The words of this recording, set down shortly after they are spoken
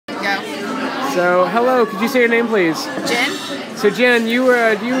So, hello, could you say your name, please? Jen? So, Jen, you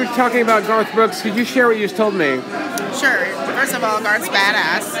were talking about Garth Brooks. Could you share what you just told me? Sure. First of all, Garth's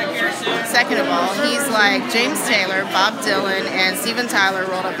badass. Second of all, he's like James Taylor, Bob Dylan, and Steven Tyler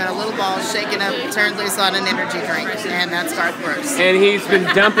rolled up in a little ball, shaken up, turned loose on an energy drink, and that's Garth Brooks. And he's been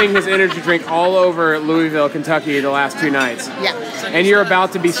dumping his energy drink all over Louisville, Kentucky the last 2 nights. Yeah. And you're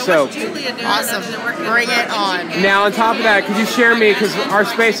about to be soaked. Awesome. Bring it on. Now, on top of that, could you share me, because our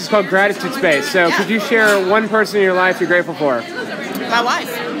space is called GratitudeSpace, so Yeah. could you share one person in your life you're grateful for? My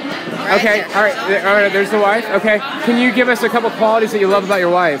wife. Right Okay, there. all right, there's the wife. Okay, can you give us a couple qualities that you love about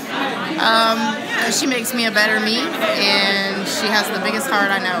your wife? She makes me a better me, and she has the biggest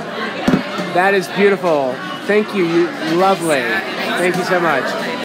heart I know. That is beautiful. Thank you, lovely. Thank you so much.